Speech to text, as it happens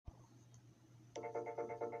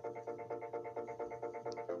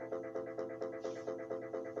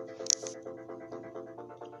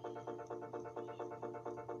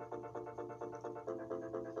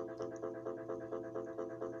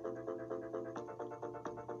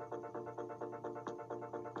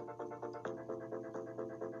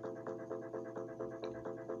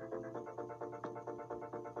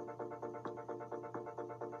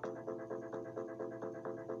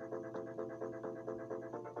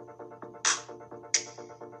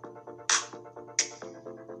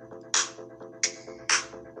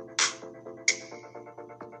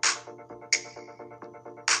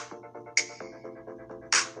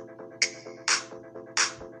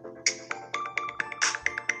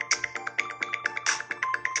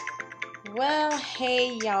Well,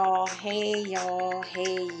 hey y'all, hey y'all,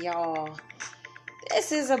 hey y'all.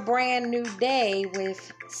 This is a brand new day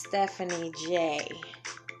with Stephanie J.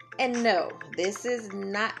 And no, this is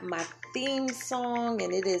not my theme song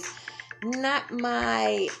and it is not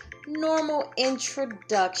my normal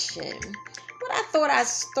introduction. But I thought I'd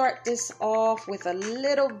start this off with a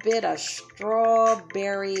little bit of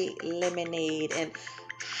strawberry lemonade. And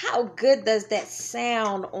how good does that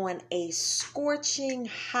sound on a scorching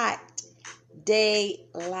hot day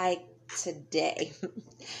like today?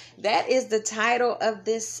 That is the title of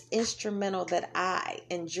this instrumental that I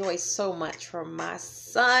enjoy so much from my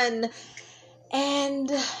son.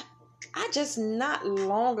 And I just not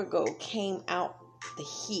long ago came out the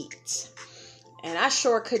heat. And I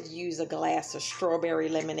sure could use a glass of strawberry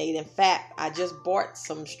lemonade. In fact, I just bought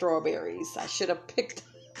some strawberries. I should have picked...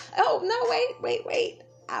 Oh, no, wait.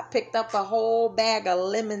 I picked up a whole bag of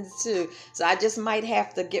lemons too. So I just might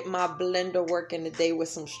have to get my blender working today with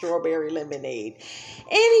some strawberry lemonade.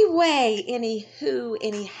 Anyway,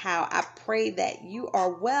 anyhow, I pray that you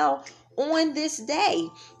are well on this day.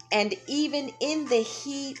 And even in the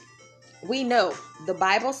heat, we know the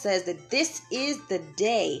Bible says that this is the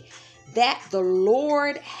day that the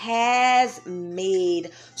Lord has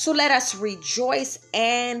made. So let us rejoice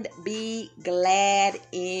and be glad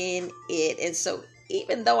in it. And so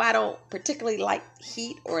even though I don't particularly like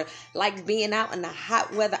heat or like being out in the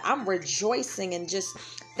hot weather, I'm rejoicing and just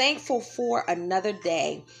thankful for another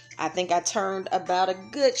day. I think I turned about a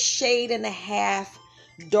good shade and a half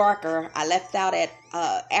darker. I left out at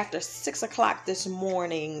after 6 o'clock this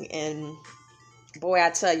morning, and boy,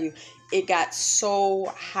 I tell you, it got so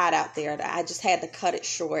hot out there that I just had to cut it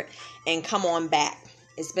short and come on back.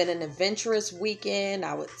 It's been an adventurous weekend.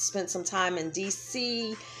 I would spend some time in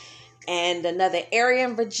DC and another area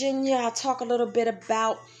in Virginia. I'll talk a little bit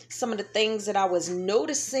about some of the things that I was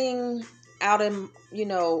noticing out in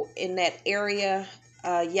that area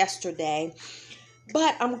yesterday.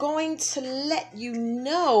 But I'm going to let you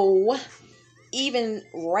know, even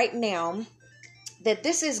right now, that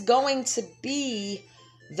this is going to be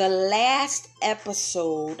the last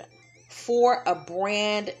episode for a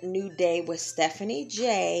brand new day with Stephanie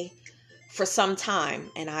J for some time.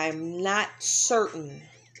 And I'm not certain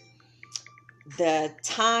the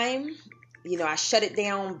time. I shut it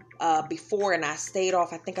down before and I stayed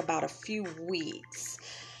off, I think, about a few weeks.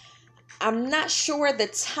 I'm not sure the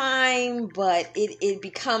time, but it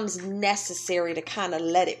becomes necessary to kind of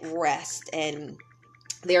let it rest. And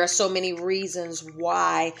there are so many reasons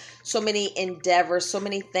why, so many endeavors, so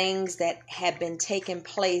many things that have been taking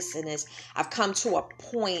place. And as I've come to a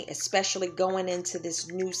point, especially going into this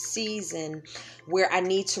new season, where I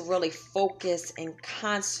need to really focus and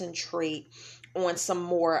concentrate on some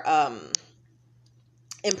more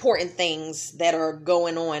important things that are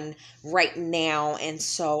going on right now. And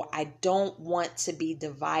so I don't want to be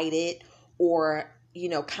divided or,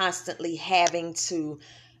 constantly having to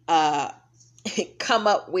come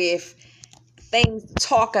up with things to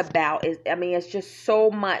talk about. It's just so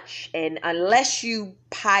much. And unless you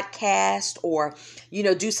podcast or,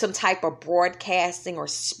 do some type of broadcasting or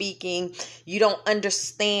speaking, you don't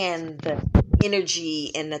understand the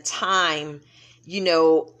energy and the time,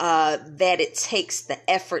 that it takes, the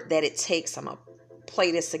effort that it takes. I'm going to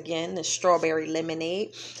play this again, the strawberry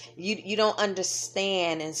lemonade. You don't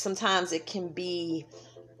understand. And sometimes it can be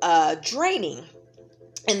draining.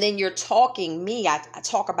 And then you're talking, I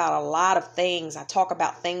talk about a lot of things. I talk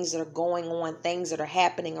about things that are going on, things that are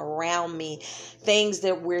happening around me, things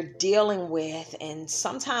that we're dealing with. And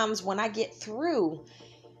sometimes when I get through,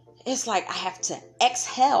 it's like I have to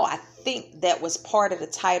exhale. I think that was part of the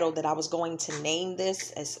title that I was going to name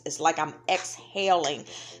this. It's like I'm exhaling.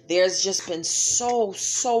 There's just been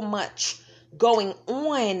so much going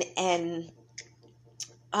on. And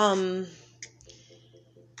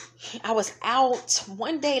I was out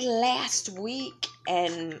one day last week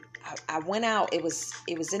and I went out. It was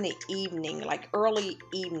in the evening, like early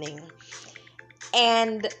evening.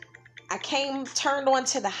 And I turned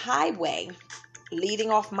onto the highway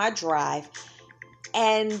leading off my drive,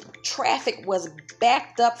 and traffic was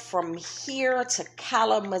backed up from here to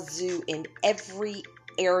Kalamazoo in every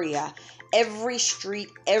area, every street,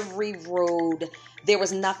 every road. There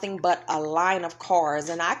was nothing but a line of cars,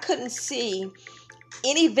 and I couldn't see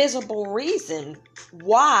any visible reason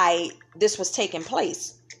why this was taking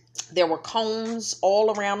place. There were cones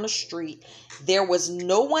all around the street. There was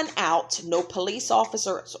no one out, no police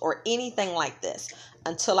officers or anything like this,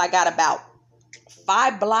 until I got about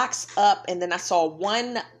 5 blocks up, and then I saw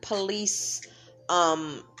one police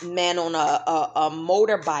man on a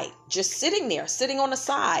motorbike just sitting on the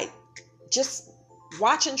side, just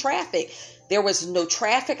watching traffic. There was no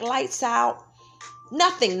traffic lights out,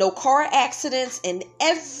 nothing, no car accidents in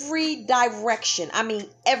every direction. I mean,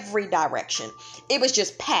 every direction. It was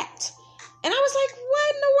just packed. And I was like,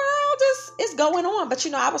 what in the world is going on? But,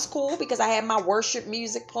 I was cool because I had my worship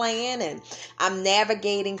music playing and I'm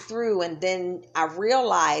navigating through. And then I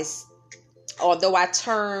realized, although I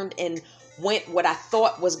turned and went what I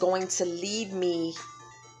thought was going to lead me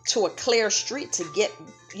to a clear street to get,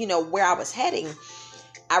 where I was heading,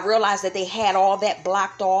 I realized that they had all that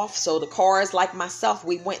blocked off. So the cars like myself,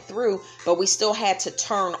 we went through, but we still had to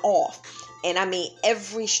turn off. And I mean,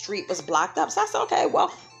 every street was blocked up. So I said, okay,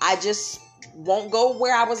 well, I just won't go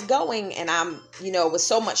where I was going. And I'm, with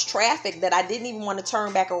so much traffic that I didn't even want to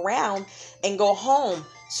turn back around and go home.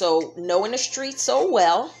 So knowing the streets so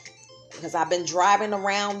well, because I've been driving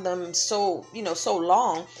around them so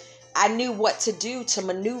long, I knew what to do to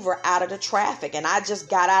maneuver out of the traffic. And I just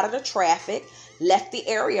got out of the traffic, left the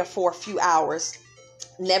area for a few hours,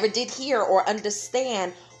 never did hear or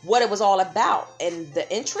understand what it was all about. And the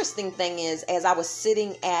interesting thing is, as I was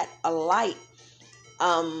sitting at a light,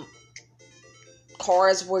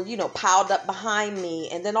 cars were, piled up behind me.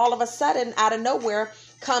 And then all of a sudden, out of nowhere,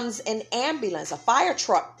 comes an ambulance, a fire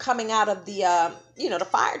truck coming out of the, the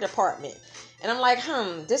fire department. And I'm like,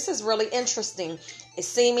 this is really interesting. It's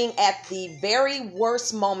seeming at the very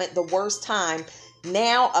worst moment, the worst time,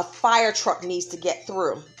 now a fire truck needs to get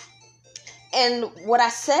through. And what I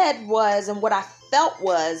said was, and what I felt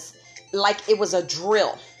was like it was a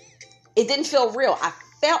drill. It didn't feel real. I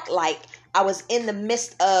felt like I was in the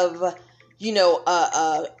midst of,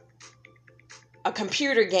 a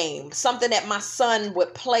computer game, something that my son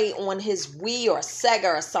would play on his Wii or Sega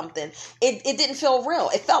or something. It didn't feel real.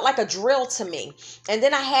 It felt like a drill to me. And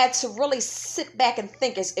then I had to really sit back and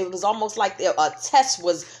think. It was almost like a test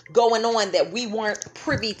was going on, that we weren't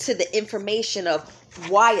privy to the information of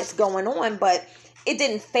why it's going on. But it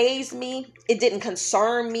didn't faze me. It didn't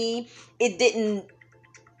concern me. It didn't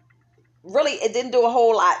do a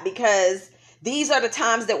whole lot, because these are the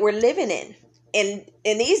times that we're living in. And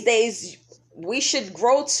in these days, we should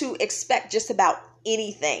grow to expect just about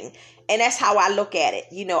anything. And that's how I look at it.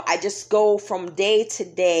 I just go from day to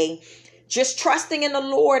day, just trusting in the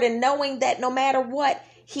Lord and knowing that no matter what,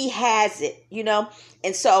 He has it,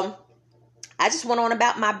 And so I just went on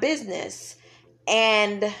about my business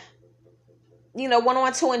and, went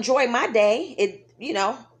on to enjoy my day.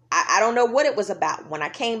 I don't know what it was about. When I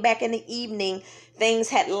came back in the evening, things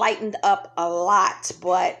had lightened up a lot,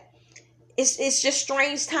 but it's just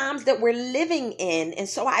strange times that we're living in. And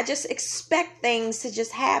so I just expect things to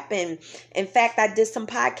just happen. In fact, I did some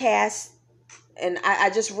podcasts, and I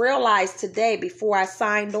just realized today, before I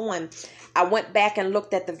signed on, I went back and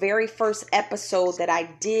looked at the very first episode that I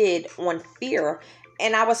did on fear.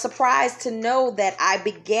 And I was surprised to know that I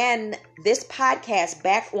began this podcast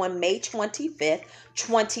back on May 25th,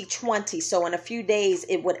 2020. So in a few days,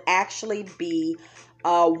 it would actually be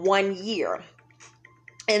 1 year.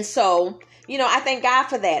 And so, I thank God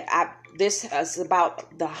for that. This is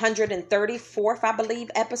about the 134th, I believe,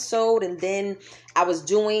 episode. And then I was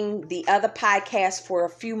doing the other podcast for a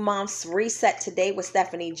few months, Reset Today with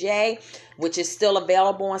Stephanie J, which is still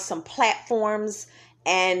available on some platforms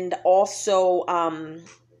and also on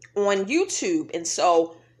YouTube. And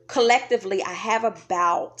so collectively, I have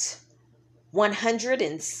about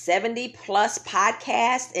 170 plus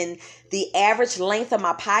podcasts, and the average length of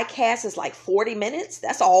my podcast is like 40 minutes.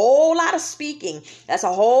 That's a whole lot of speaking. That's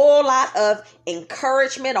a whole lot of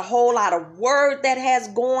encouragement, a whole lot of word that has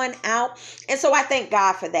gone out. And so I thank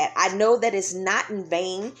God for that. I know that it's not in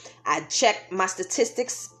vain. I check my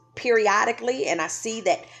statistics periodically, and I see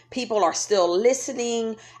that people are still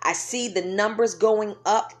listening. I see the numbers going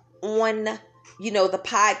up on the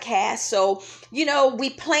podcast. So, we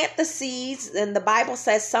plant the seeds, and the Bible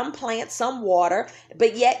says some plant, some water,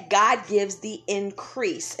 but yet God gives the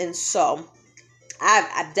increase. And so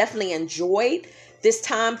I've definitely enjoyed this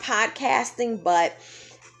time podcasting, but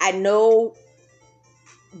I know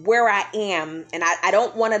where I am, and I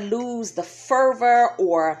don't want to lose the fervor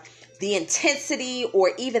or the intensity or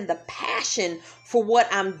even the passion for what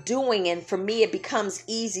I'm doing. And for me, it becomes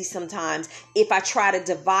easy sometimes if I try to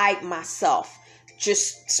divide myself,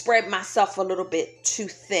 just spread myself a little bit too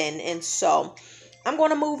thin. And so I'm going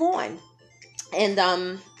to move on.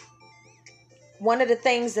 And one of the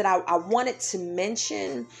things that I wanted to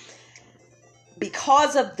mention,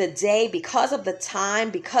 because of the day, because of the time,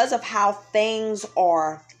 because of how things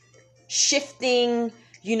are shifting,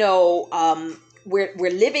 we're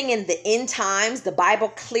living in the end times. The Bible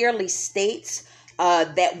clearly states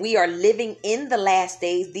that we are living in the last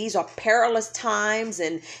days. These are perilous times,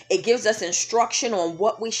 and it gives us instruction on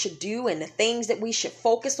what we should do and the things that we should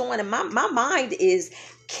focus on. And my mind is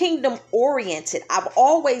kingdom oriented. I've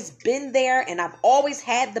always been there, and I've always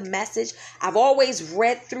had the message. I've always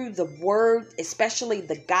read through the word, especially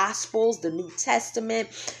the Gospels, the New Testament.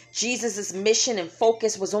 Jesus's mission and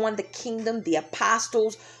focus was on the kingdom. The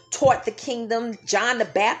apostles taught the kingdom. John the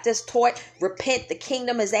Baptist taught, repent, the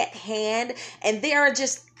kingdom is at hand. And there are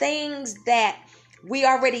just things that we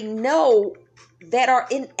already know that are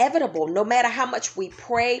inevitable. No matter how much we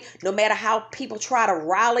pray, no matter how people try to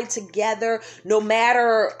rally together, no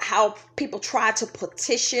matter how people try to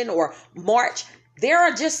petition or march, there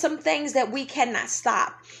are just some things that we cannot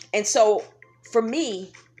stop. And so for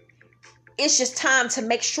me, it's just time to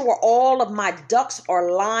make sure all of my ducks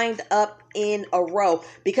are lined up in a row,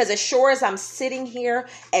 because as sure as I'm sitting here,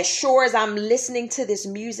 as sure as I'm listening to this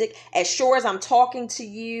music, as sure as I'm talking to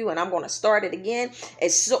you, and I'm going to start it again,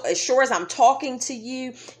 as sure as I'm talking to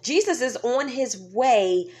you, Jesus is on his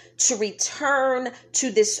way to return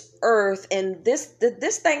to this earth, and this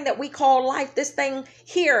thing that we call life, this thing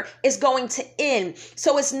here is going to end.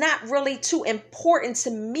 So it's not really too important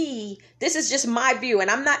to me. This is just my view, and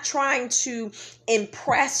I'm not trying to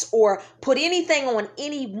impress or put anything on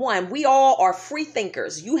anyone. We all are free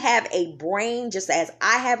thinkers. You have a brain just as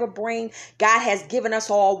I have a brain. God has given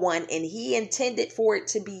us all one, and he intended for it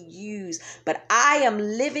to be used. But I am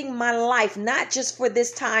living my life not just for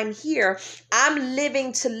this time here. I'm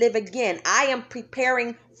living to live again. I am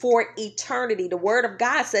preparing for eternity. The word of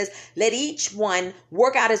God says, let each one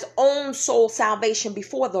work out his own soul salvation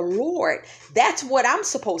before the Lord. That's what I'm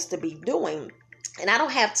supposed to be doing. And I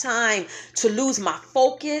don't have time to lose my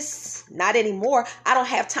focus. Not anymore. I don't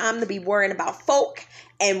have time to be worrying about folk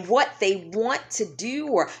and what they want to do,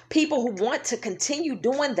 or people who want to continue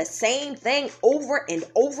doing the same thing over and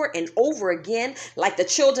over and over again, like the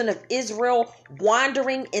children of Israel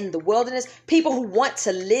wandering in the wilderness, people who want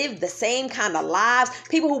to live the same kind of lives,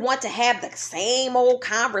 people who want to have the same old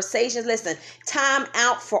conversations. Listen, time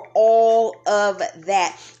out for all of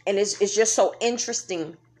that. And it's just so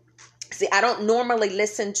interesting. See, I don't normally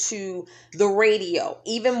listen to the radio.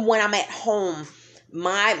 Even when I'm at home,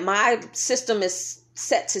 my system is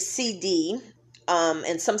set to CD.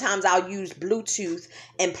 And sometimes I'll use Bluetooth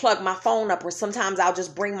and plug my phone up, or sometimes I'll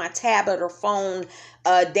just bring my tablet or phone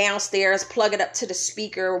downstairs, plug it up to the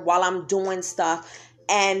speaker while I'm doing stuff.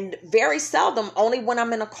 And very seldom, only when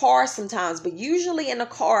I'm in a car sometimes, but usually in a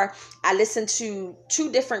car, I listen to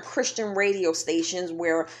 2 different Christian radio stations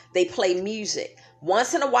where they play music.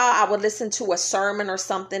 Once in a while, I would listen to a sermon or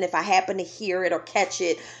something if I happen to hear it or catch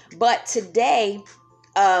it. But today,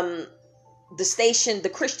 the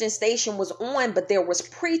Christian station was on, but there was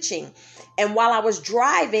preaching. And while I was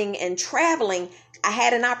driving and traveling, I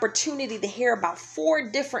had an opportunity to hear about 4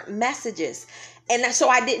 different messages. And so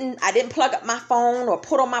I didn't plug up my phone or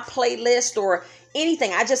put on my playlist or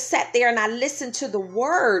anything. I just sat there and I listened to the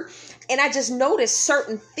word, and I just noticed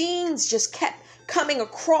certain themes just kept coming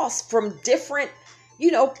across from different,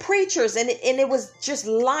 preachers. And it was just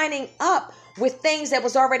lining up with things that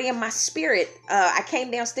was already in my spirit. I came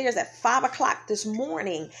downstairs at 5:00 this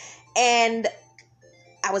morning, and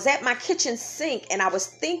I was at my kitchen sink, and I was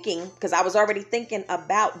thinking, because I was already thinking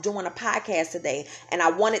about doing a podcast today, and I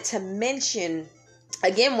wanted to mention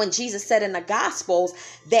again when Jesus said in the Gospels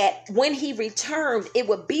that when he returned, it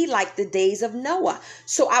would be like the days of Noah.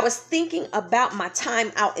 So I was thinking about my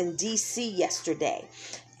time out in DC yesterday,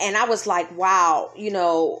 and I was like, wow,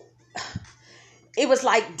 it was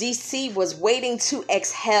like DC was waiting to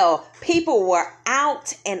exhale. People were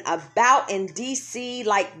out and about in DC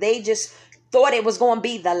like they just thought it was going to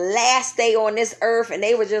be the last day on this earth. And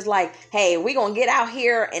they were just like, hey, we're going to get out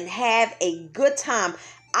here and have a good time.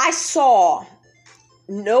 I saw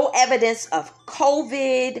no evidence of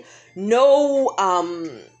COVID, no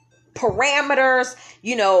parameters.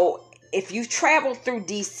 If you traveled through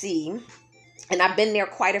DC, and I've been there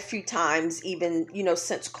quite a few times, even,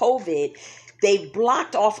 since COVID, they've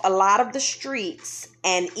blocked off a lot of the streets,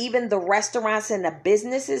 and even the restaurants and the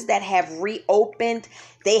businesses that have reopened,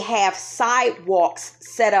 they have sidewalks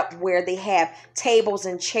set up where they have tables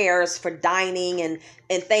and chairs for dining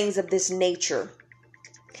and things of this nature.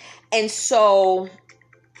 And so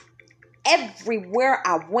everywhere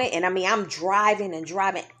I went, and I'm driving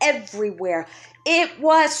everywhere, it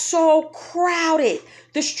was so crowded.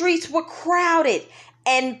 The streets were crowded,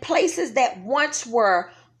 and places that once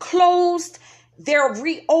were closed, they're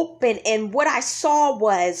reopened. And what I saw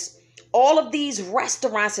was all of these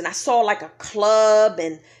restaurants, and I saw like a club,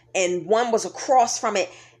 and one was across from it.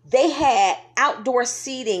 they had outdoor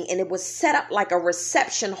seating and it was set up like a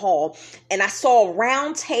reception hall. And I saw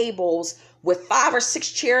round tables with 5 or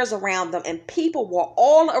 6 chairs around them, and people were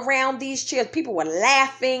all around these chairs. People were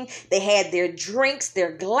laughing. They had their drinks,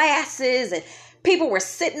 their glasses, and people were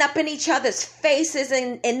sitting up in each other's faces,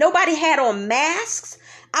 and nobody had on masks.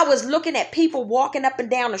 I was looking at people walking up and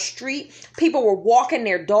down the street. People were walking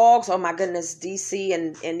their dogs. Oh my goodness, DC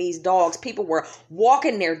and these dogs. People were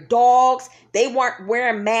walking their dogs. They weren't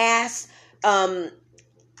wearing masks.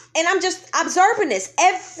 And I'm just observing this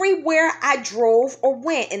everywhere I drove or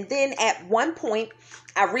went. And then at one point,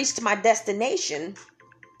 I reached my destination.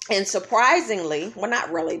 And surprisingly, well,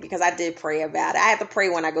 not really, because I did pray about it. I have to pray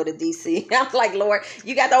when I go to DC. I'm like, Lord,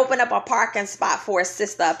 you got to open up a parking spot for a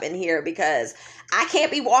sister up in here, because I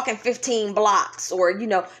can't be walking 15 blocks or,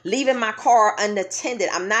 leaving my car unattended.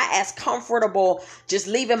 I'm not as comfortable just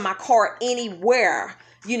leaving my car anywhere,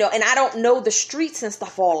 and I don't know the streets and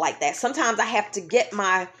stuff all like that. Sometimes I have to get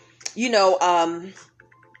my,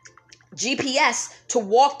 GPS to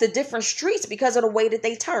walk the different streets because of the way that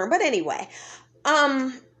they turn. But anyway,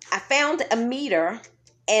 I found a meter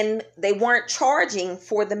and they weren't charging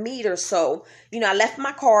for the meter. So, I left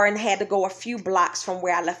my car and had to go a few blocks from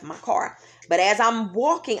where I left my car. But as I'm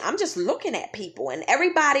walking, I'm just looking at people and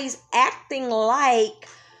everybody's acting like,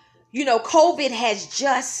 COVID has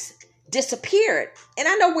just disappeared. And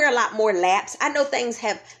I know we're a lot more lax. I know things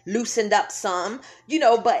have loosened up some,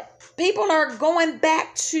 but people are going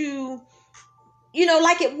back to,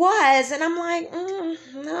 like it was. And I'm like,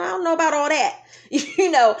 no, I don't know about all that.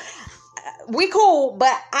 We cool,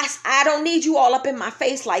 but I don't need you all up in my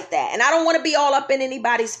face like that. And I don't want to be all up in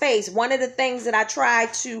anybody's face. One of the things that I try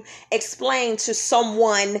to explain to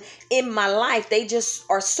someone in my life, they just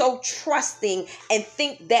are so trusting and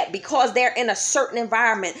think that because they're in a certain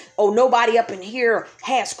environment, oh, nobody up in here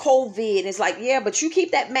has COVID. It's like, yeah, but you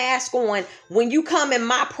keep that mask on when you come in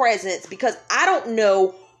my presence, because I don't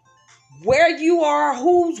know where you are,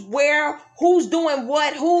 who's where, who's doing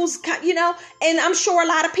what, and I'm sure a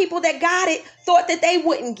lot of people that got it thought that they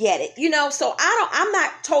wouldn't get it, so I'm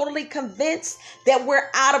not totally convinced that we're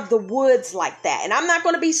out of the woods like that. And I'm not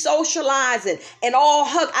going to be socializing and all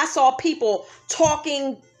hug. I saw people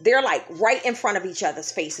talking. They're like right in front of each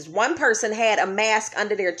other's faces. One person had a mask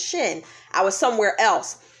under their chin. I was somewhere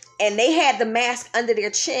else and they had the mask under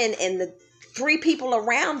their chin, and the 3 people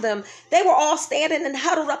around them, they were all standing and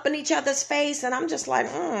huddled up in each other's face. And I'm just like,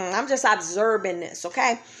 I'm just observing this.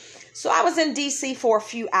 Okay. So I was in DC for a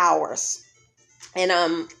few hours,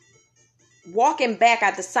 and walking back,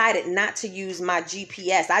 I decided not to use my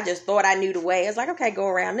GPS. I just thought I knew the way. I was like, okay, go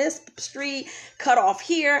around this street, cut off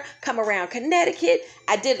here, come around Connecticut.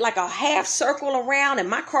 I did like a half circle around, and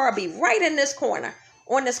my car would be right in this corner,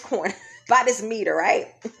 on this corner by this meter, right?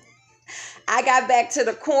 I got back to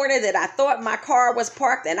the corner that I thought my car was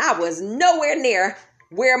parked, and I was nowhere near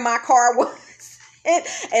where my car was.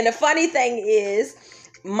 And the funny thing is,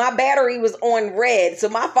 my battery was on red, so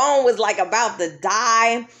my phone was like about to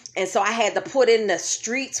die. And so I had to put in the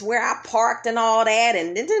streets where I parked and all that.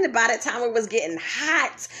 And then by the time it was getting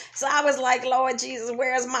hot, so I was like, Lord Jesus,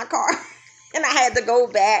 where's my car? And I had to go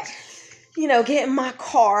back, get in my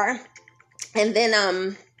car. And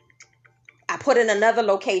then I put in another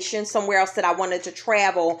location somewhere else that I wanted to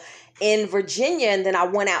travel in Virginia. And then I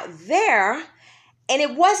went out there, and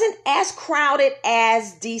it wasn't as crowded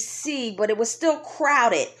as DC, but it was still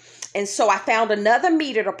crowded. And so I found another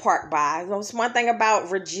meter to park by. That's one thing about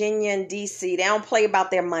Virginia and DC. They don't play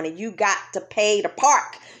about their money. You got to pay to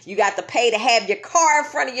park. You got to pay to have your car in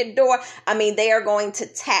front of your door. I mean, they are going to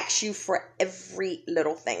tax you for every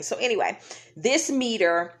little thing. So anyway, this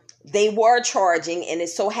meter, they were charging, and it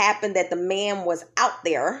so happened that the man was out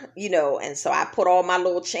there, and so I put all my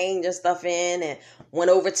little change and stuff in and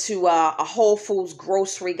went over to a Whole Foods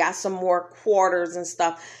grocery, got some more quarters and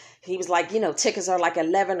stuff. He was like, tickets are like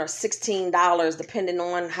 $11 or $16 depending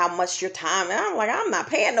on how much your time. And I'm like, I'm not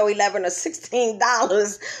paying no $11 or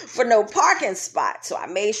 $16 for no parking spot. So I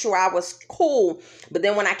made sure I was cool. But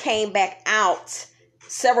then when I came back out,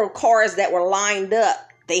 several cars that were lined up,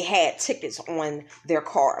 they had tickets on their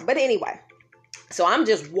car. But anyway, so I'm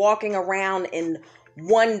just walking around in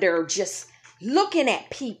wonder, just looking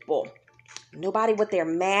at people. Nobody with their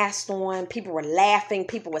mask on. People were laughing.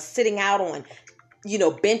 People were sitting out on,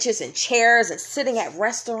 benches and chairs and sitting at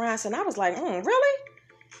restaurants. And I was like, really?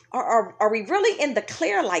 Are we really in the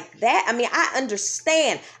clear like that? I mean, I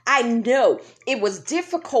understand. I know it was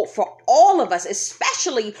difficult for all of us,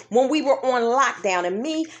 especially when we were on lockdown. And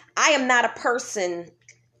me, I am not a person,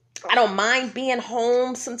 I don't mind being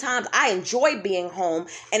home sometimes. I enjoy being home,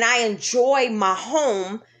 and I enjoy my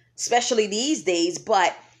home, especially these days.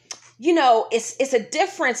 But it's a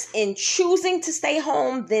difference in choosing to stay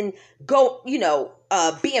home than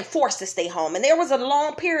being forced to stay home. And there was a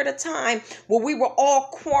long period of time where we were all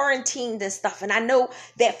quarantined and stuff. And I know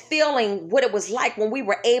that feeling, what it was like when we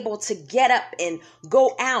were able to get up and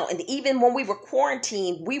go out. And even when we were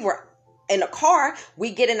quarantined, we were in a car.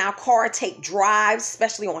 We get in our car, take drives,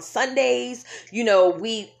 especially on Sundays.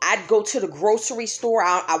 I'd go to the grocery store.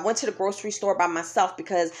 I went to the grocery store by myself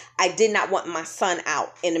because I did not want my son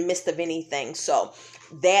out in the midst of anything. So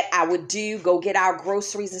that I would go get our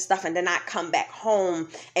groceries and stuff, and then I'd come back home.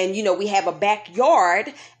 And, we have a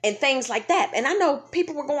backyard and things like that. And I know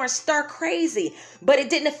people were going stir crazy, but it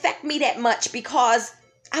didn't affect me that much because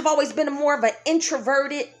I've always been more of an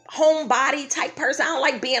introverted homebody type person. I don't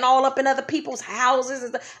like being all up in other people's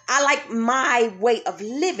houses. I like my way of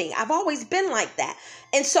living. I've always been like that.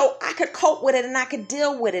 And so I could cope with it and I could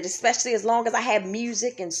deal with it, especially as long as I have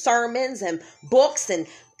music and sermons and books. And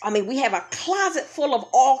we have a closet full of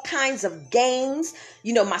all kinds of games.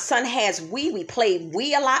 My son has Wii. We played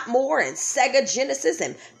Wii a lot more, and Sega Genesis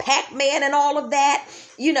and Pac-Man and all of that,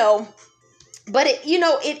 But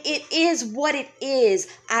it is what it is.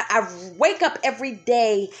 I wake up every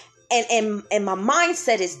day and my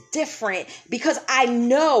mindset is different because I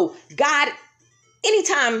know God,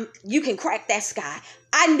 anytime you can crack that sky,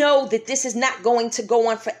 I know that this is not going to go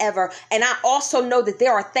on forever. And I also know that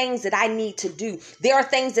there are things that I need to do. There are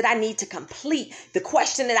things that I need to complete. The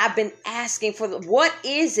question that I've been asking what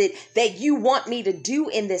is it that you want me to do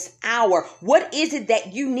in this hour? What is it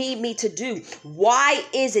that you need me to do? Why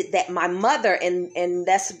is it that my mother, and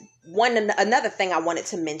that's another thing I wanted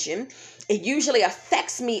to mention, it usually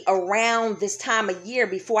affects me around this time of year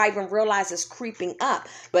before I even realize it's creeping up.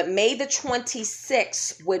 But May the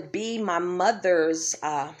 26th would be my mother's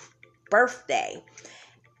birthday.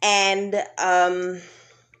 And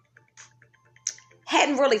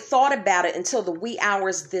hadn't really thought about it until the wee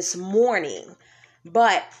hours this morning.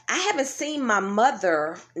 But I haven't seen my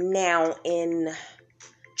mother now in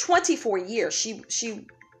 24 years.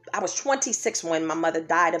 I was 26 when my mother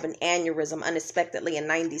died of an aneurysm unexpectedly in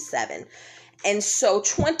 97. And so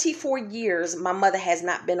 24 years, my mother has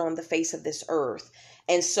not been on the face of this earth.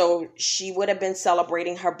 And so she would have been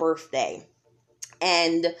celebrating her birthday.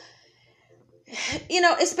 And,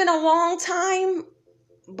 it's been a long time,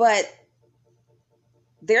 but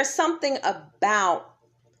there's something about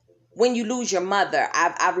when you lose your mother.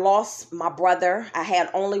 I've lost my brother. I had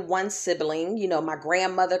only one sibling, my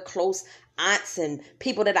grandmother, close aunts and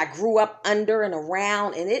people that I grew up under and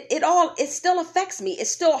around. And it still affects me. It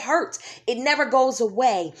still hurts. It never goes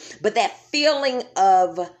away. But that feeling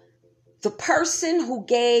of the person who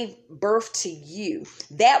gave birth to you,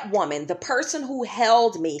 that woman, the person who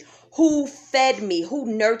held me, who fed me,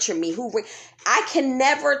 who nurtured me, I can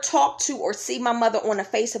never talk to or see my mother on the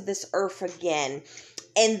face of this earth again.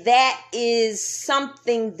 And that is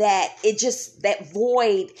something that that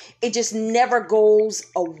void, it just never goes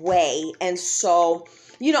away. And so,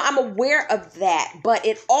 I'm aware of that, but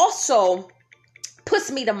it also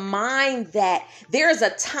puts me to mind that there's a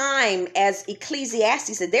time, as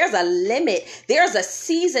Ecclesiastes said, there's a limit, there's a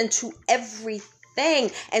season to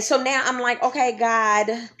everything. And so now I'm like, okay, God,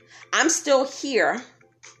 I'm still here.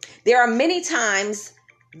 There are many times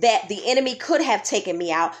that the enemy could have taken me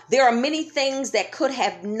out. There are many things that could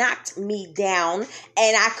have knocked me down,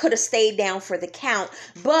 and I could have stayed down for the count.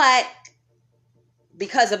 But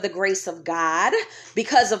because of the grace of God,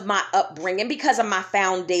 because of my upbringing, because of my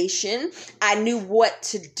foundation, I knew what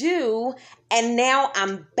to do. And now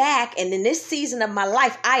I'm back. And in this season of my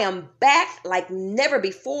life, I am back like never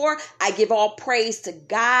before. I give all praise to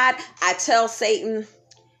God. I tell Satan,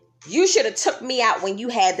 you should have took me out when you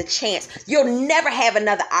had the chance. You'll never have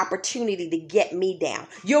another opportunity to get me down.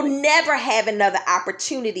 You'll never have another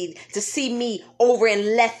opportunity to see me over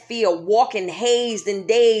in left field, walking hazed and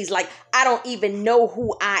dazed like I don't even know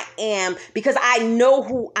who I am, because I know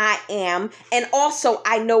who I am. And also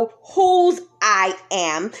I know whose I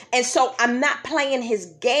am. And so I'm not playing his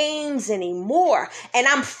games anymore. And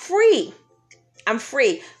I'm free. I'm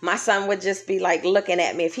free. My son would just be like looking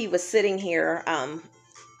at me if he was sitting here.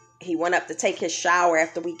 He went up to take his shower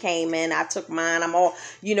after we came in. I took mine. I'm all,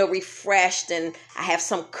 refreshed, and I have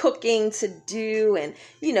some cooking to do and,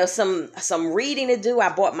 some reading to do. I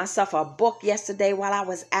bought myself a book yesterday while I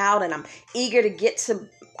was out, and I'm eager to get to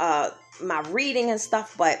my reading and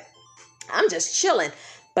stuff, but I'm just chilling.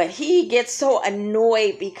 But he gets so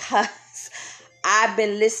annoyed because I've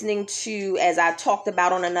been listening to, as I talked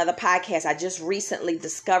about on another podcast, I just recently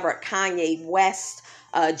discovered Kanye West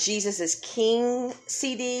Jesus is King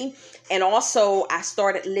CD. And also I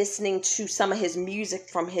started listening to some of his music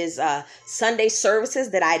from his Sunday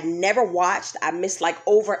services that I'd never watched. I missed like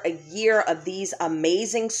over a year of these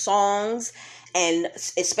amazing songs, and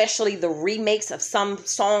especially the remakes of some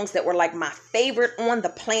songs that were like my favorite on the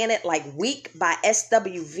planet, like Weak by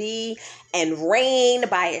SWV and Rain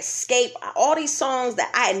by Escape. All these songs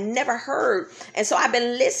that I had never heard. And so I've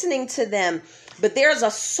been listening to them. But there's a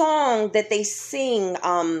song that they sing,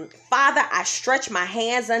 Father, I stretch my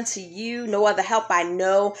hands unto you, no other help I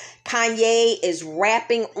know. Kanye is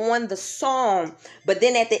rapping on the song, but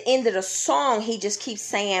then at the end of the song, he just keeps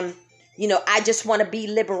saying, you know, I just want to be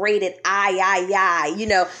liberated, you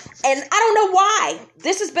know, and I don't know why.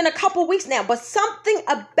 This has been a couple weeks now, but something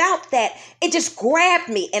about that, it just grabbed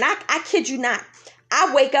me, and I kid you not.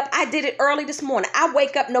 I wake up, I did it early this morning. I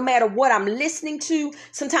wake up no matter what I'm listening to.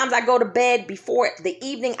 Sometimes I go to bed before the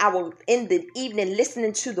evening. I will in the evening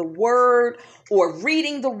listening to the word or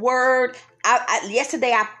reading the word.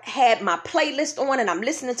 Yesterday I had my playlist on and I'm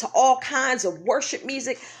listening to all kinds of worship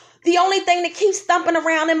music. The only thing that keeps thumping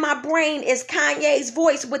around in my brain is Kanye's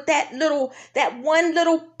voice with that one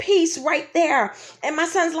little piece right there. And my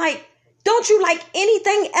son's like, don't you like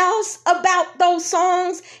anything else about those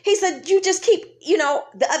songs? He said, you just keep, you know,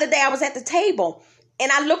 the other day I was at the table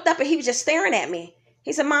and I looked up and he was just staring at me.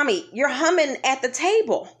 He said, Mommy, you're humming at the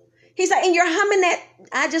table. He's like, and you're humming that.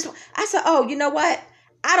 I said, oh, you know what?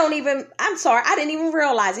 I'm sorry. I didn't even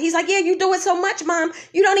realize it. He's like, yeah, you do it so much, Mom.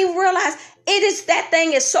 You don't even realize that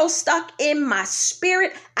thing is so stuck in my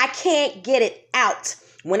spirit. I can't get it out.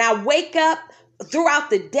 When I wake up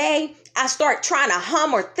throughout the day, I start trying to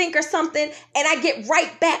hum or think or something, and I get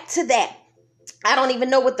right back to that. I don't even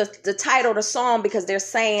know what the title of the song, because they're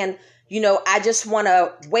saying, you know, I just want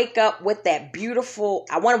to wake up with that beautiful,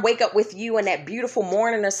 I want to wake up with you in that beautiful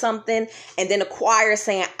morning or something. And then the choir is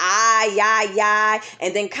saying, and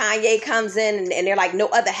then Kanye comes in and they're like, no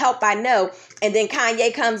other help I know. And then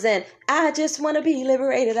Kanye comes in, I just want to be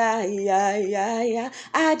liberated, I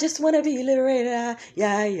just want to be liberated,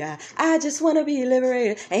 I just want to be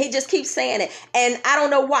liberated. And he just keeps saying it. And I don't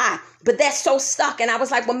know why, but that's so stuck. And I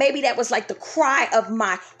was like, well, maybe that was like the cry of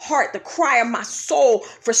my heart, the cry of my soul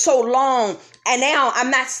for so long. And now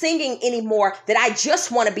I'm not singing anymore that I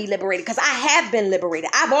just want to be liberated, because I have been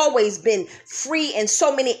liberated. I've always been free in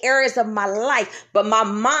so many areas of my life, but my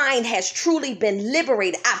mind has truly been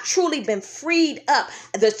liberated. I've truly been freed up.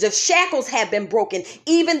 The shackles have been broken.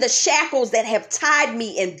 Even the shackles that have tied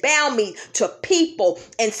me and bound me to people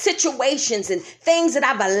and situations and things that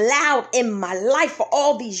I've allowed in my life for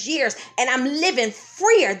all these years. And I'm living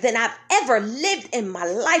freer than I've ever lived in my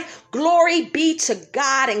life. Glory be to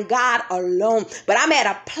God and God alone. But I'm at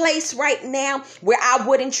a place right now where I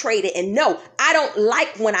wouldn't trade it. And no, I don't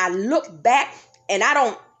like when I look back, and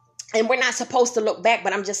we're not supposed to look back,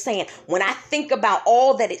 but I'm just saying, when I think about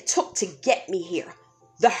all that it took to get me here,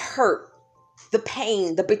 the hurt, the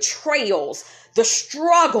pain, the betrayals, the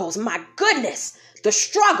struggles, my goodness, the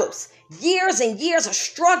struggles, years and years of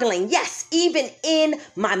struggling. Yes, even in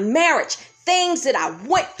my marriage, things that I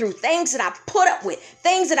went through, things that I put up with,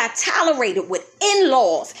 things that I tolerated with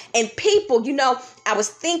in-laws and people. You know, I was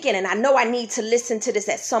thinking, and I know I need to listen to this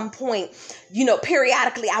at some point, you know,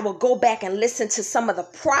 periodically I will go back and listen to some of the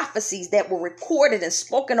prophecies that were recorded and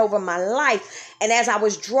spoken over my life. And as I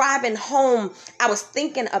was driving home, I was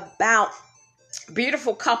thinking about a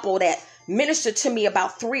beautiful couple that ministered to me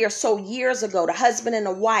about 3 or so years ago, the husband and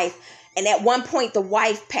the wife. And at one point, the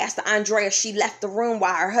wife, Pastor Andrea, she left the room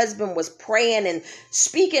while her husband was praying and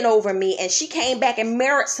speaking over me. And she came back and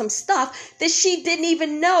mirrored some stuff that she didn't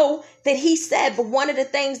even know that he said. But one of the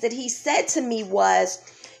things that he said to me was,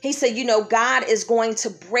 he said, you know, God is going to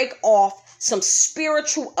break off some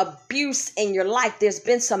spiritual abuse in your life. There's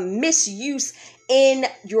been some misuse in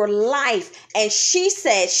your life. And she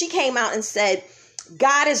said, she came out and said,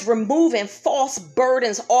 God is removing false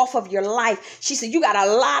burdens off of your life. She said, you got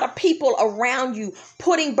a lot of people around you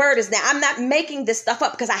putting burdens. Now, I'm not making this stuff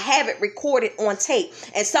up because I have it recorded on tape.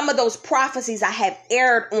 And some of those prophecies I have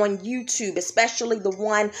aired on YouTube, especially the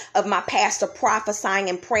one of my pastor prophesying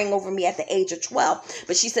and praying over me at the age of 12.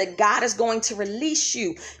 But she said, God is going to release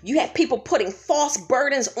you. You have people putting false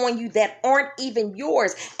burdens on you that aren't even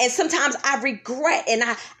yours. And sometimes I regret, and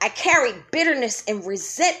I carry bitterness and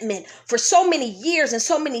resentment for so many years and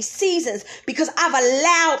so many seasons, because I've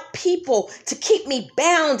allowed people to keep me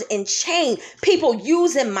bound and chained. People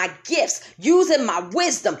using my gifts, using my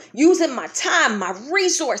wisdom, using my time, my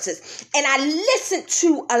resources. And I listened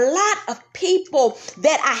to a lot of people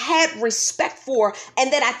that I had respect for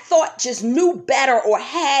and that I thought just knew better or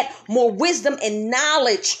had more wisdom and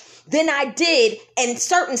knowledge than I did in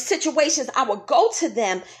certain situations. I would go to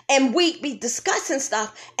them and we'd be discussing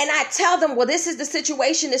stuff. And I tell them, well, this is the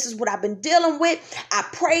situation. This is what I've been dealing with. I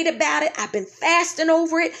prayed about it. I've been fasting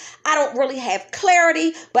over it. I don't really have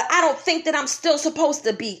clarity, but I don't think that I'm still supposed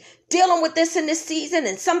to be dealing with this in this season.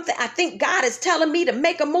 And something, I think God is telling me to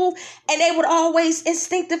make a move. And they would always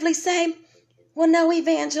instinctively say, well, no,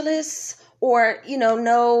 evangelist. Or,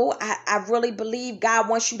 no, I really believe God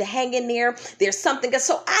wants you to hang in there. There's something.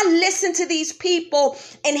 So I listen to these people,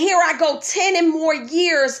 and here I go 10 and more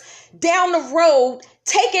years down the road,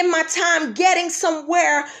 taking my time getting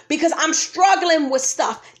somewhere because I'm struggling with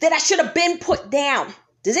stuff that I should have been put down.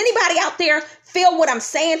 Does anybody out there feel what I'm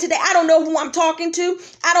saying today? I don't know who I'm talking to.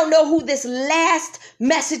 I don't know who this last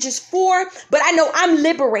message is for, but I know I'm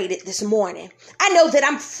liberated this morning. I know that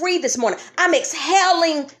I'm free this morning. I'm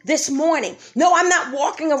exhaling this morning. No, I'm not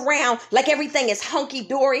walking around like everything is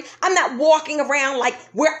hunky-dory. I'm not walking around like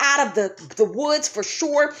we're out of the woods for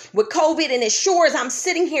sure with COVID. And as sure as I'm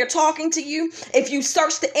sitting here talking to you, if you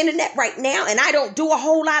search the internet right now, and I don't do a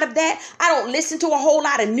whole lot of that, I don't listen to a whole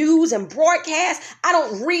lot of news and broadcasts, I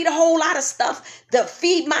don't read a whole lot of stuff to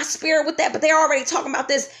feed my spirit with that, but they're already talking about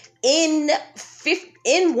this in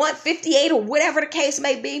 158 or whatever the case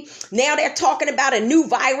may be. Now they're talking about a new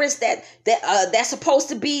virus that's supposed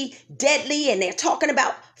to be deadly, and they're talking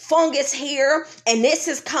about fungus here, and this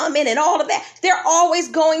is coming, and all of that. They're always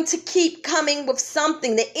going to keep coming with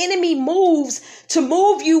something. The enemy moves to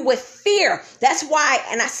move you with fear. That's why,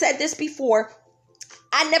 and I said this before,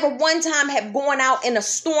 I never one time have gone out in a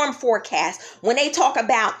storm forecast when they talk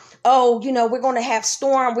about, oh, we're going to have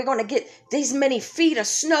storm. We're going to get these many feet of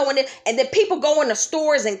snow in it. And then people go in the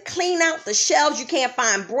stores and clean out the shelves. You can't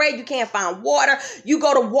find bread. You can't find water. You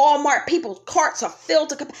go to Walmart. People's carts are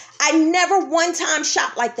filled. I never one time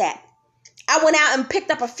shopped like that. I went out and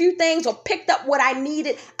picked up a few things or picked up what I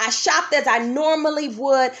needed. I shopped as I normally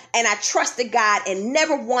would, and I trusted God, and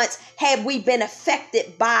never once had we been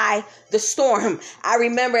affected by the storm. I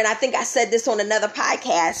remember, and I think I said this on another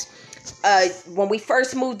podcast, when we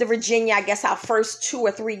first moved to Virginia, I guess our first 2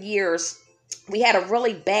 or 3 years, we had a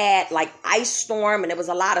really bad ice storm, and there was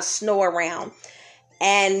a lot of snow around.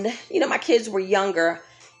 And, my kids were younger,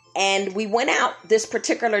 and we went out this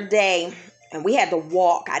particular day, and we had to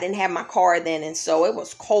walk. I didn't have my car then, and so it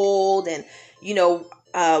was cold, and,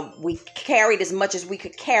 we carried as much as we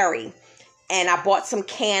could carry. And I bought some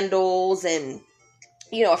candles and,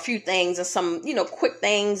 a few things and some, quick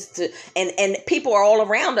things and people are all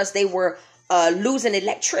around us. They were losing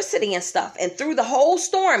electricity and stuff. And through the whole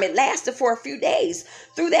storm, it lasted for a few days.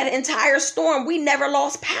 Through that entire storm, we never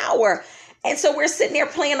lost power. And so we're sitting there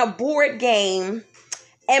playing a board game,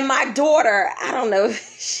 and my daughter, I don't know,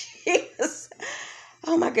 she was,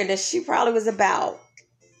 oh my goodness, she probably was about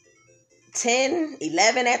 10,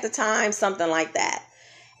 11 at the time, something like that.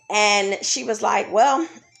 And she was like, well,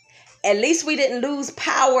 at least we didn't lose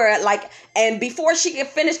power. And before she could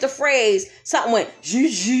finish the phrase, something went,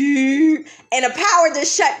 and the power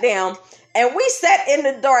just shut down. And we sat in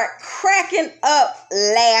the dark, cracking up,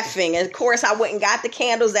 laughing. And of course, I went and got the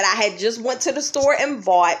candles that I had just went to the store and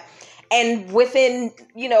bought. And within,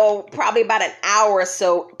 probably about an hour or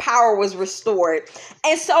so, power was restored.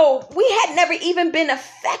 And so we had never even been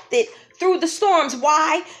affected through the storms.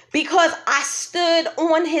 Why? Because I stood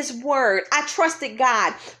on his word. I trusted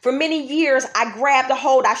God. For many years, I grabbed a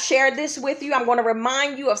hold. I shared this with you. I'm going to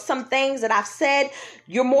remind you of some things that I've said.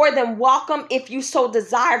 You're more than welcome if you so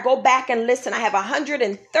desire. Go back and listen. I have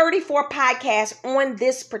 134 podcasts on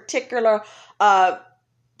this particular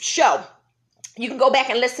show. You can go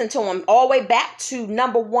back and listen to them all the way back to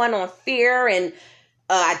number 1 on fear. And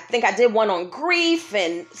I think I did one on grief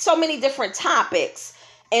and so many different topics.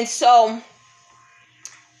 And so,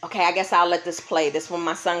 okay, I guess I'll let this play. This one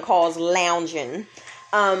my son calls lounging.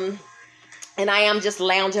 And I am just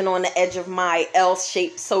lounging on the edge of my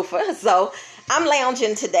L-shaped sofa. So I'm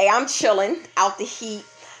lounging today. I'm chilling out the heat.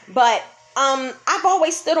 But I've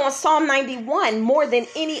always stood on Psalm 91 more than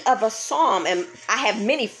any other psalm. And I have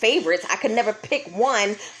many favorites. I could never pick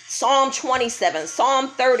one. Psalm 27, Psalm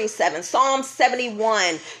 37, Psalm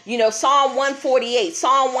 71, Psalm 148,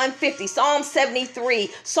 Psalm 150, Psalm 73,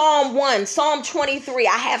 Psalm 1, Psalm 23.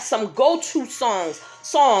 I have some go-to songs,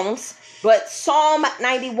 but Psalm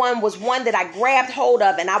 91 was one that I grabbed hold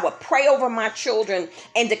of, and I would pray over my children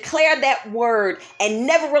and declare that word, and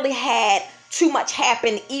never really had too much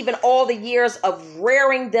happen, even all the years of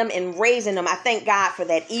rearing them and raising them. I thank God for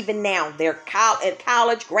that. Even now, they're at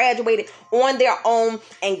college, graduated on their own,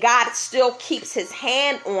 and God still keeps his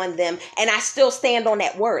hand on them, and I still stand on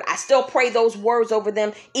that word. I still pray those words over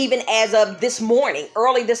them, even as of this morning,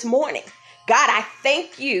 early this morning. God, I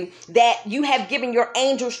thank you that you have given your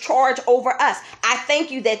angels charge over us. I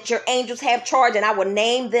thank you that your angels have charge, and I will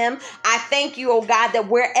name them. I thank you, oh God, that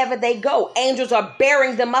wherever they go, angels are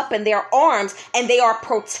bearing them up in their arms, and they are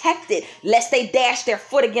protected lest they dash their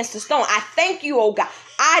foot against a stone. I thank you, oh God.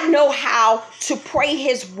 I know how to pray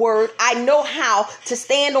his word. I know how to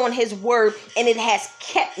stand on his word, and it has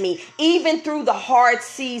kept me even through the hard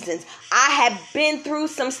seasons. I have been through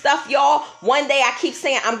some stuff, y'all. One day I keep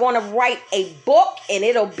saying I'm going to write a book, and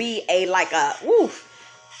it'll be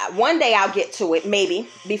one day I'll get to it, maybe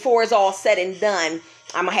before it's all said and done.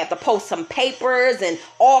 I'm going to have to post some papers and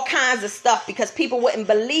all kinds of stuff because people wouldn't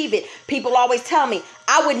believe it. People always tell me,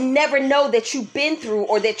 I would never know that you've been through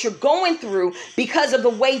or that you're going through because of the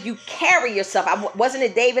way you carry yourself. Wasn't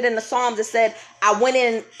it David in the Psalms that said, I went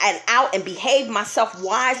in and out and behaved myself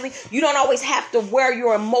wisely? You don't always have to wear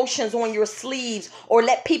your emotions on your sleeves or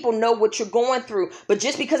let people know what you're going through. But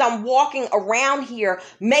just because I'm walking around here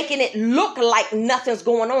making it look like nothing's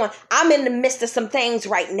going on, I'm in the midst of some things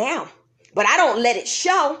right now. But I don't let it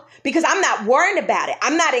show because I'm not worried about it.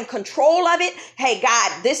 I'm not in control of it. Hey,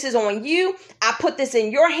 God, this is on you. I put this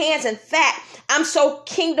in your hands. In fact, I'm so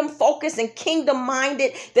kingdom focused and kingdom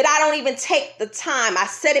minded that I don't even take the time. I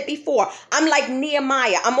said it before. I'm like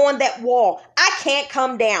Nehemiah. I'm on that wall. I can't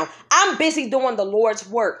come down. I'm busy doing the Lord's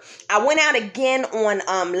work. I went out again on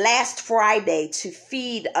last Friday to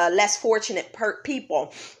feed less fortunate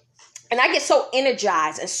people. And I get so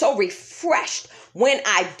energized and so refreshed when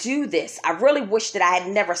I do this. I really wish that I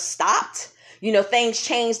had never stopped. You know, things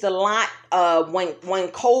changed a lot when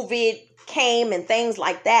COVID came and things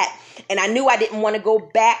like that. And I knew I didn't want to go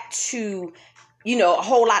back to, you know, a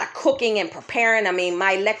whole lot of cooking and preparing. I mean,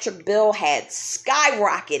 my electric bill had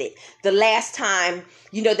skyrocketed the last time,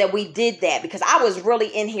 you know, that we did that because I was really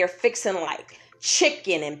in here fixing like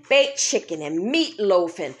chicken and baked chicken and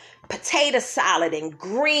meatloaf and potato salad and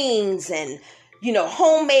greens and, you know,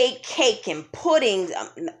 homemade cake and puddings.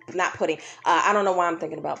 Not pudding. I don't know why I'm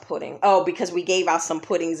thinking about pudding. Oh, because we gave out some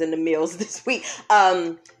puddings in the meals this week.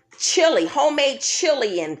 Chili, homemade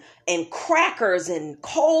chili and crackers and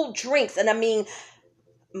cold drinks. And I mean,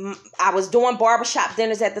 I was doing barbershop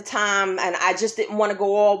dinners at the time, and I just didn't want to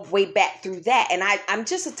go all the way back through that. And I'm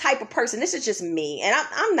just a type of person. This is just me. And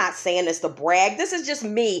I'm not saying this to brag. This is just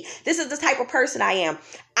me. This is the type of person I am.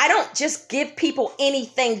 I don't just give people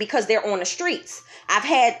anything because they're on the streets. I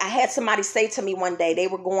had somebody say to me one day, they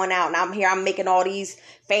were going out and I'm making all these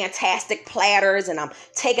fantastic platters and I'm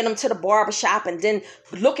taking them to the barbershop and then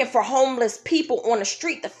looking for homeless people on the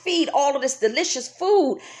street to feed all of this delicious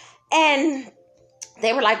food. And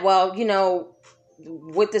they were like, well, you know,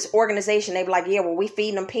 with this organization, they were like, yeah, well, we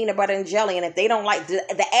feeding them peanut butter and jelly. And if they don't like,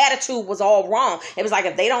 the attitude was all wrong. It was like,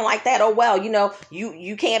 if they don't like that, oh, well, you know,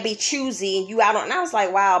 you can't be choosy and you out on. And I was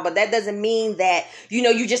like, wow, but that doesn't mean that, you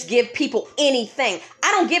know, you just give people anything.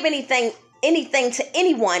 I don't give anything to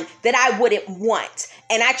anyone that I wouldn't want.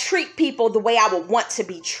 And I treat people the way I would want to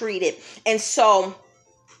be treated. And so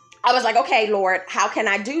I was like, okay, Lord, how can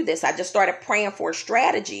I do this? I just started praying for a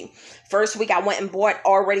strategy. First week, I went and bought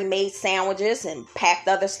already made sandwiches and packed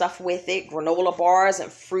other stuff with it, granola bars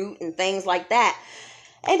and fruit and things like that.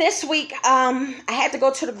 And this week, I had to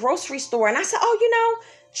go to the grocery store and I said, oh, you know,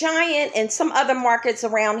 Giant and some other markets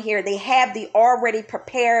around here, they have the already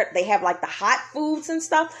prepared, they have like the hot foods and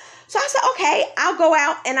stuff. So I said, okay, I'll go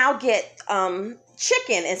out and I'll get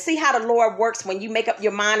chicken and see how the Lord works when you make up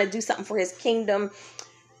your mind to do something for his kingdom.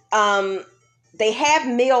 They have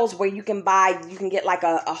meals where you can get like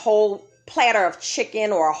a whole platter of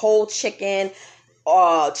chicken or a whole chicken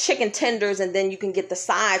or chicken tenders. And then you can get the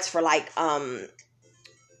sides for like $10.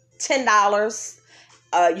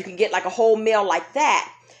 You can get like a whole meal like that.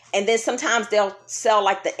 And then sometimes they'll sell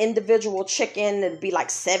like the individual chicken. It'd be like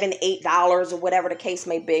 $7, $8 or whatever the case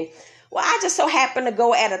may be. Well, I just so happened to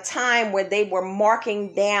go at a time where they were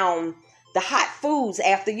marking down the hot foods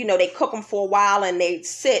after, you know, they cook them for a while and they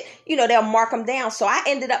sit, you know, they'll mark them down. So I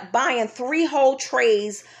ended up buying 3 whole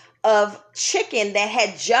trays of chicken that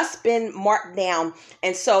had just been marked down.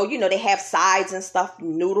 And so, you know, they have sides and stuff,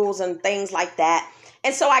 noodles and things like that.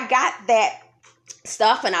 And so I got that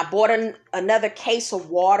stuff and I bought another case of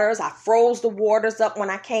waters. I froze the waters up when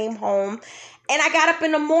I came home. And I got up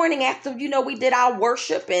in the morning after, you know, we did our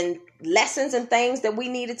worship and lessons and things that we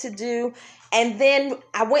needed to do. And then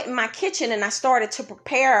I went in my kitchen and I started to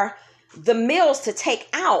prepare the meals to take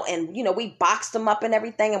out. And, you know, we boxed them up and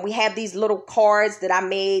everything. And we have these little cards that I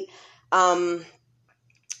made.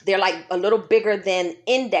 They're like a little bigger than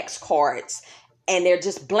index cards. and they're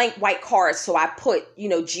just blank white cards. So I put,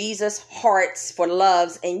 Jesus, hearts for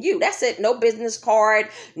loves, and you. That's it. No business card.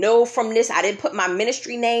 No from this. I didn't put my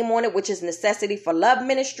ministry name on it, which is Necessity for Love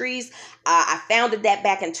Ministries. I founded that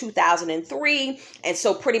back in 2003. And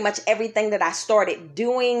so pretty much everything that I started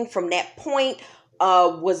doing from that point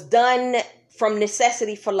was done from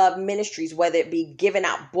Necessity for Love Ministries, whether it be giving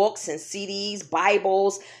out books and CDs,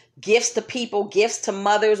 Bibles, gifts to people, gifts to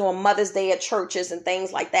mothers on Mother's Day at churches and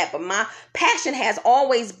things like that. But my passion has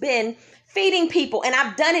always been feeding people. And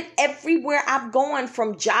I've done it everywhere I've gone,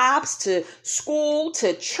 from jobs to school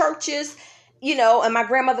to churches, and my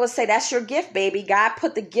grandmother would say, that's your gift, baby. God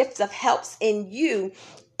put the gifts of helps in you.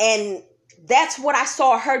 And that's what I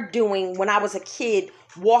saw her doing when I was a kid,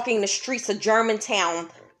 walking the streets of Germantown,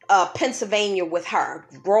 Pennsylvania with her.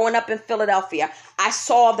 Growing up in Philadelphia, I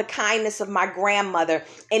saw the kindness of my grandmother,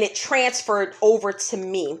 and it transferred over to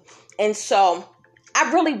me. And so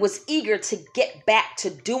I really was eager to get back to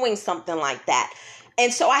doing something like that.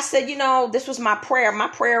 And so I said, this was my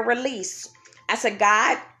prayer release. I said,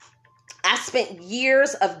 God, I spent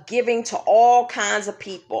years of giving to all kinds of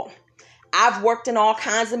people. I've worked in all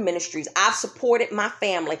kinds of ministries. I've supported my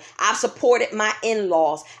family. I've supported my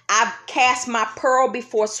in-laws. I've cast my pearl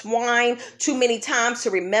before swine too many times to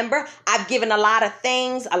remember. I've given a lot of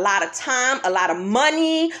things, a lot of time, a lot of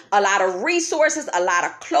money, a lot of resources, a lot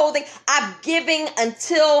of clothing. I've given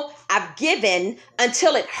until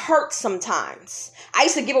it hurts sometimes. I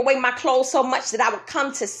used to give away my clothes so much that I would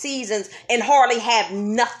come to seasons and hardly have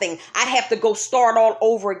nothing. I'd have to go start all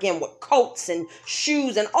over again with coats and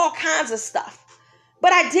shoes and all kinds of stuff.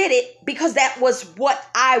 But I did it because that was what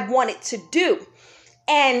I wanted to do.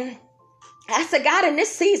 And I said, God, in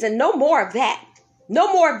this season, no more of that.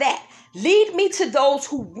 No more of that. Lead me to those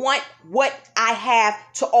who want what I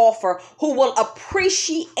have to offer, who will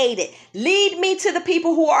appreciate it. Lead me to the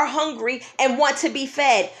people who are hungry and want to be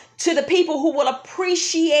fed, to the people who will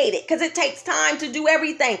appreciate it, because it takes time to do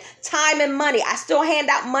everything, time and money. I still hand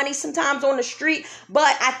out money sometimes on the street,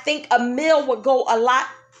 but I think a meal would go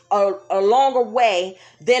a longer way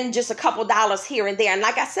than just a couple dollars here and there. And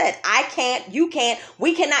like I said, I can't, you can't,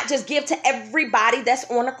 we cannot just give to everybody that's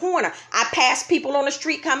on the corner. I pass people on the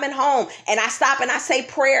street coming home, and I stop and I say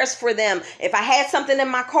prayers for them. If I had something in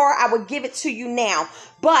my car, I would give it to you now.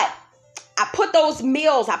 But I put those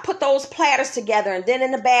meals, I put those platters together, and then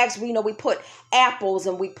in the bags, we put apples,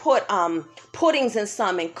 and we put puddings in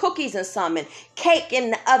some, and cookies in some, and cake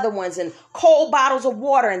in the other ones, and cold bottles of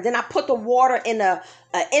water. And then I put the water in a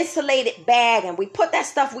insulated bag, and we put that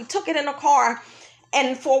stuff, we took it in the car.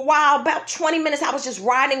 And for a while, about 20 minutes, I was just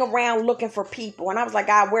riding around looking for people. And I was like,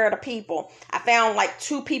 God, where are the people? I found like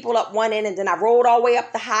 2 people up one end, and then I rode all the way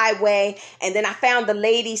up the highway. And then I found the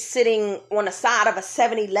lady sitting on the side of a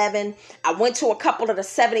 7-Eleven. I went to a couple of the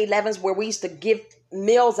 7-Elevens where we used to give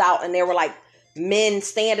meals out, and there were like men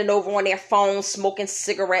standing over on their phones, smoking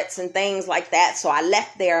cigarettes and things like that. So I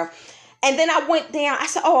left there. And then I went down. I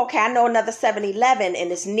said, oh, okay, I know another 7-Eleven,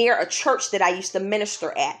 and it's near a church that I used to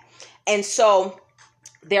minister at. And so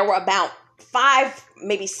there were about 5,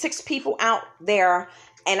 maybe 6 people out there,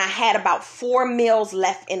 and I had about 4 meals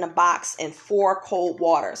left in the box and 4 cold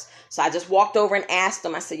waters. So I just walked over and asked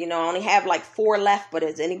them. I said, I only have like 4 left, but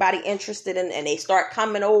is anybody interested in? And they start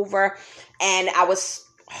coming over, and I was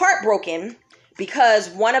heartbroken because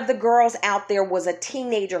one of the girls out there was a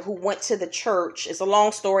teenager who went to the church. It's a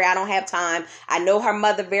long story. I don't have time. I know her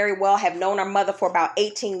mother very well, have known her mother for about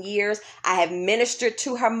 18 years. I have ministered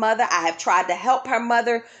to her mother. I have tried to help her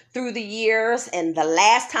mother through the years. And the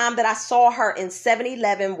last time that I saw her in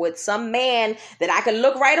 7-Eleven with some man that I could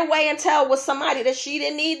look right away and tell was somebody that she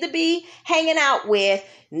didn't need to be hanging out with,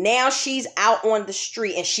 now she's out on the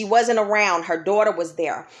street, and she wasn't around. Her daughter was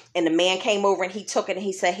there, and the man came over and he took it and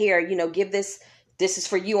he said, here, give this. This is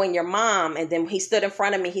for you and your mom. And then he stood in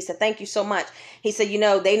front of me. He said, thank you so much. He said,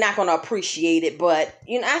 they're not going to appreciate it. But,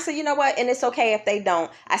 I said, you know what? And it's okay if they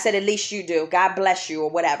don't. I said, at least you do. God bless you,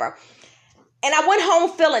 or whatever. And I went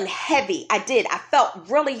home feeling heavy. I did. I felt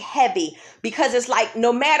really heavy, because it's like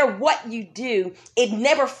no matter what you do, it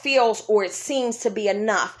never feels or it seems to be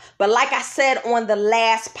enough. But like I said on the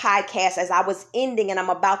last podcast, as I was ending, and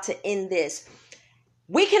I'm about to end this,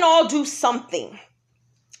 we can all do something.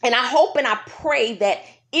 And I hope and I pray that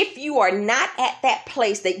if you are not at that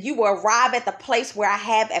place, that you will arrive at the place where I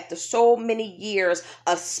have after so many years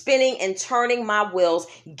of spinning and turning my wheels,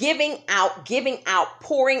 giving out,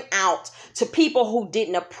 pouring out to people who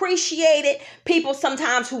didn't appreciate it, people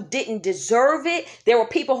sometimes who didn't deserve it. There were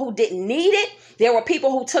people who didn't need it. There were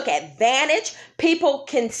people who took advantage. People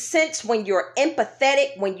can sense when you're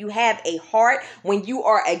empathetic, when you have a heart, when you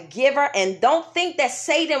are a giver. And don't think that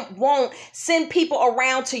Satan won't send people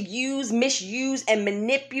around to use, misuse, and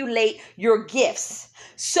manipulate your gifts.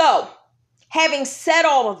 So, having said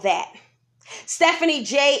all of that, Stephanie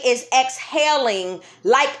J is exhaling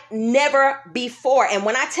like never before. And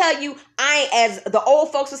when I tell you, as the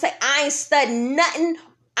old folks would say, I ain't studying nothing.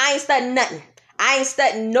 I ain't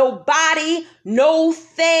studying nobody, no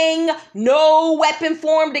thing, no weapon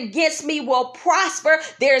formed against me will prosper.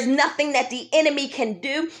 There is nothing that the enemy can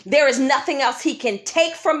do. There is nothing else he can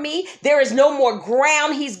take from me. There is no more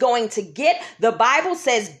ground he's going to get. The Bible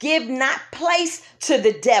says, give not place to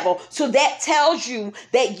the devil. So that tells you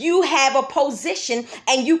that you have a position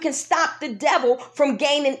and you can stop the devil from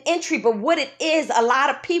gaining entry. But what it is, a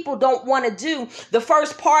lot of people don't want to do the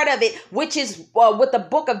first part of it, which is what the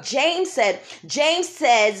book of James said. James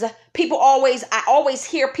says, I always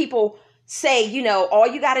hear people say, all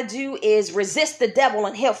you got to do is resist the devil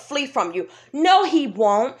and he'll flee from you. No, he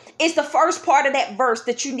won't. It's the first part of that verse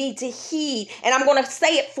that you need to heed. And I'm going to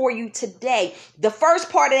say it for you today. The first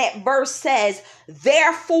part of that verse says,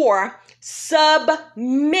 therefore,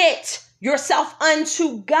 submit yourself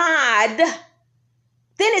unto God. Then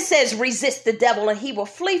it says, resist the devil and he will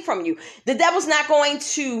flee from you. The devil's not going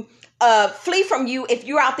to flee from you if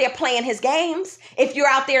you're out there playing his games, if you're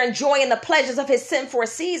out there enjoying the pleasures of his sin for a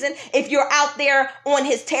season, if you're out there on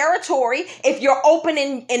his territory, if you're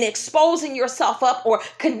opening and exposing yourself up or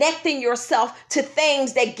connecting yourself to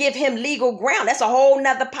things that give him legal ground. That's a whole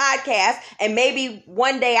nother podcast. And maybe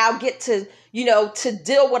one day I'll get to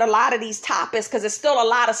deal with a lot of these topics because there's still a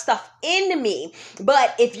lot of stuff in me.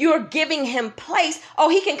 But if you're giving him place,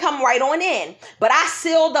 he can come right on in. But I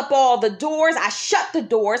sealed up all the doors. I shut the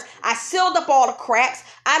doors. I sealed up all the cracks.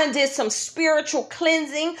 I done did some spiritual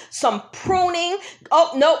cleansing, some pruning.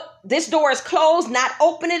 Oh, nope. This door is closed. Not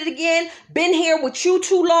open it again. Been here with you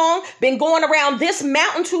too long. Been going around this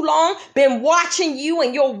mountain too long. Been watching you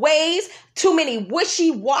and your ways. Too many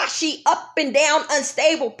wishy-washy, up and down,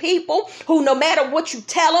 unstable people who no matter what you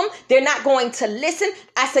tell them, they're not going to listen.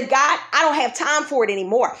 I said, God, I don't have time for it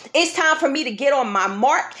anymore. It's time for me to get on my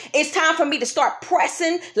mark. It's time for me to start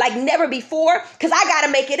pressing like never before because I got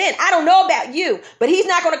to make it in. I don't know about you, but he's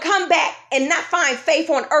not going to come back and not find faith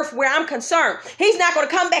on earth where I'm concerned. He's not going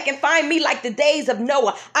to come back and find me like the days of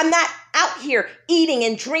Noah. I'm not out here eating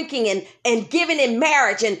and drinking and giving in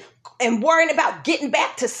marriage and worrying about getting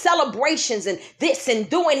back to celebrations and this and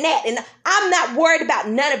doing that. And I'm not worried about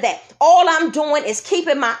none of that. All I'm doing is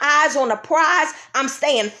keeping my eyes on the prize. I'm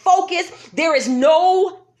staying focused. There is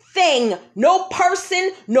no thing, no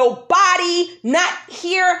person, nobody, not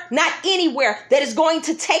here, not anywhere that is going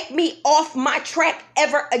to take me off my track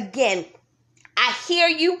ever again. I hear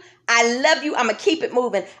you. I love you. I'm going to keep it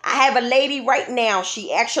moving. I have a lady right now.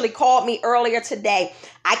 She actually called me earlier today.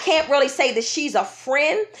 I can't really say that she's a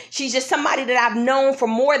friend. She's just somebody that I've known for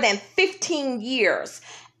more than 15 years.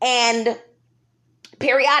 And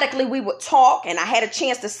periodically we would talk, and I had a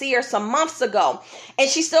chance to see her some months ago. And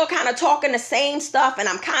she's still kind of talking the same stuff. And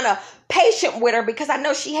I'm kind of patient with her because I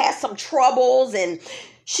know she has some troubles and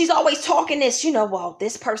she's always talking this, well,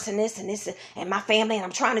 this person, this and this, and my family, and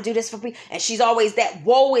I'm trying to do this for people. And she's always that,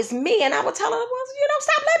 woe is me. And I would tell her, well,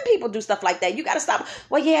 stop letting people do stuff like that. You got to stop.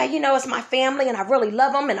 Well, yeah, it's my family, and I really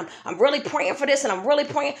love them, and I'm really praying for this, and I'm really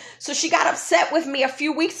praying. So she got upset with me a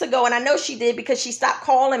few weeks ago, and I know she did because she stopped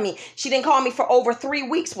calling me. She didn't call me for over 3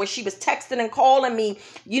 weeks where she was texting and calling me,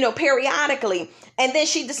 periodically. And then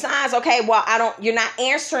she decides, okay, well, you're not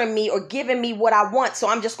answering me or giving me what I want, so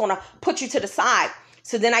I'm just going to put you to the side.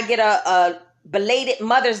 So then I get a belated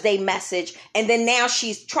Mother's Day message. And then now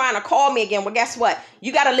she's trying to call me again. Well, guess what?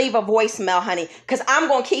 You got to leave a voicemail, honey, because I'm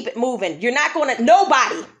going to keep it moving. You're not going to,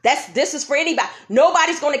 nobody, this is for anybody.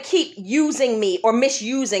 Nobody's going to keep using me or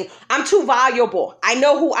misusing. I'm too valuable. I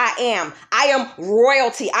know who I am. I am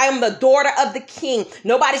royalty. I am the daughter of the king.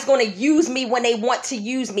 Nobody's going to use me when they want to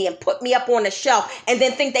use me and put me up on the shelf and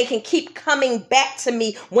then think they can keep coming back to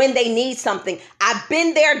me when they need something. I've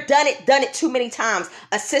been there, done it too many times.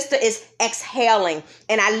 A sister is exhaling exhaling.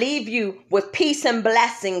 And I leave you with peace and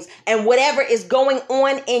blessings. And whatever is going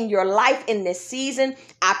on in your life in this season,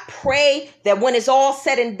 I pray that when it's all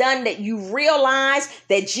said and done, that you realize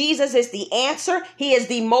that Jesus is the answer. He is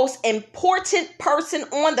the most important person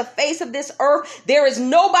on the face of this earth. There is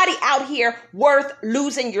nobody out here worth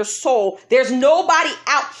losing your soul. There's nobody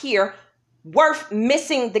out here worth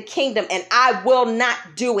missing the kingdom, and I will not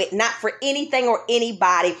do it, not for anything or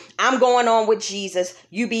anybody. I'm going on with Jesus.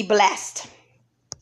 You be blessed.